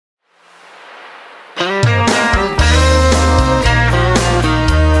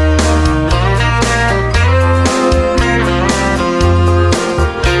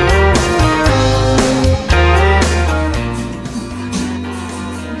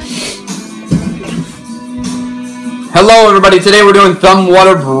Hello everybody, today we're doing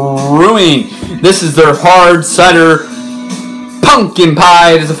Tumwater Brewing. This is their hard cider pumpkin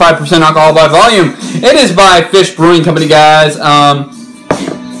pie. It is a 5% alcohol by volume. It is by Fish Brewing Company, guys. I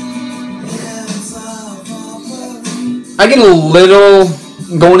get a little,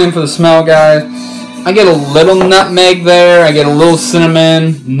 going in for the smell, guys, I get a little nutmeg there, I get a little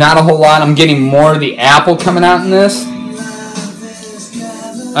cinnamon, not a whole lot. I'm getting more of the apple coming out in this.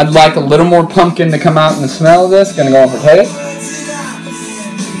 I'd like a little more pumpkin to come out in the smell of this. Gonna go on for taste.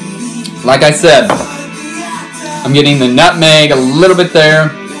 Like I said, I'm getting the nutmeg a little bit there.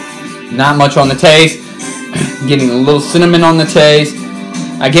 Not much on the taste. Getting a little cinnamon on the taste.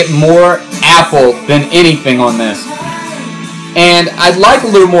 I get more apple than anything on this. And I'd like a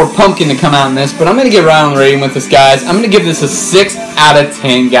little more pumpkin to come out in this, but I'm going to get right on the rating with this, guys. I'm going to give this a 6 out of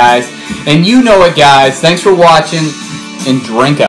 10, guys. And you know it, guys. Thanks for watching, and drink up.